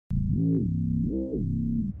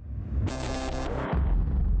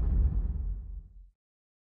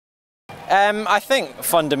I think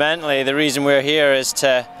fundamentally the reason we're here is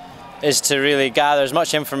to really gather as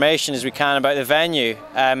much information as we can about the venue,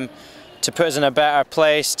 to put us in a better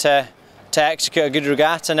place to execute a good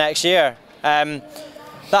regatta next year.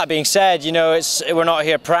 That being said, you know, we're not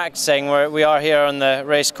here practicing. We are here on the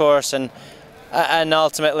race course and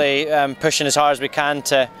ultimately pushing as hard as we can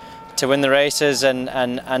to win the races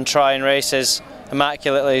and try and race as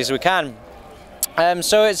immaculately as we can.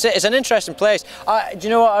 So it's an interesting place. Do you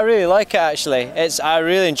know what? I really like it actually. I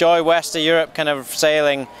really enjoy West of Europe kind of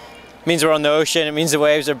sailing. It means we're on the ocean. It means the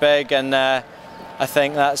waves are big, and I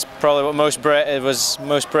think that's probably what most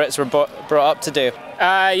Brits were brought up to do.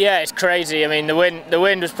 Yeah, it's crazy. I mean, the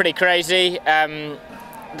wind was pretty crazy.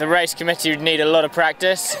 The race committee would need a lot of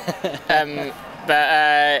practice,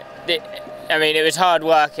 but I mean, it was hard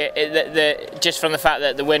work. Just from the fact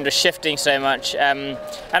that the wind was shifting so much, and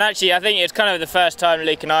actually, I think it was kind of the first time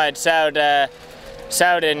Luke and I had sailed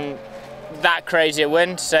in that crazy a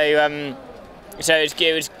wind. So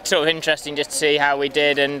it was sort of interesting just to see how we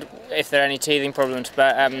did and if there are any teething problems.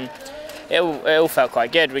 But it all felt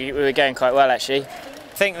quite good. We were going quite well actually.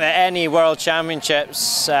 I think that any World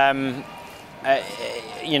Championships, you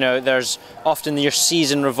know, there's often your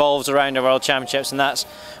season revolves around the World Championships, and that's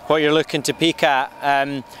what you're looking to peak at.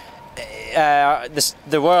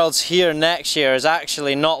 The Worlds here next year is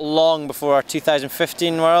actually not long before our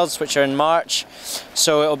 2015 Worlds, which are in March,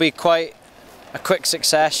 so it'll be quite a quick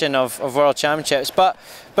succession of World Championships. But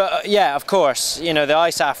yeah, of course, you know, the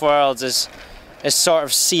ISAF Worlds is sort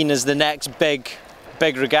of seen as the next big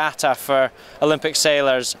regatta for Olympic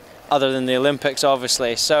sailors, other than the Olympics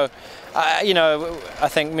obviously. So you know, I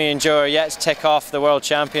think me and Joe are yet to tick off the world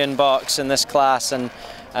champion box in this class, and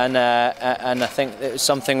I think it's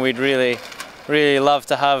something we'd really love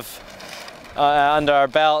to have under our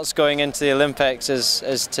belts going into the Olympics,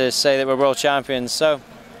 is to say that we're world champions. So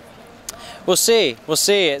we'll see.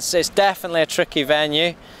 It's definitely a tricky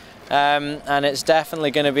venue, and it's definitely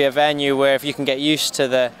going to be a venue where if you can get used to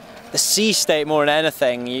the sea state more than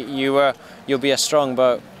anything, you'll be a strong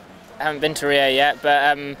boat. I haven't been to Rio yet,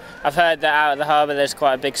 but I've heard that out at the harbour there's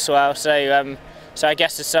quite a big swell, so I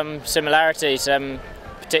guess there's some similarities,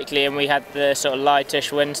 particularly, and we had the sort of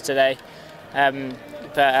lightish winds today. It's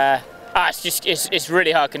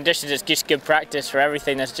really hard conditions. It's just good practice for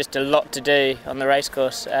everything. There's just a lot to do on the race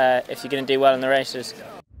course if you're going to do well in the races.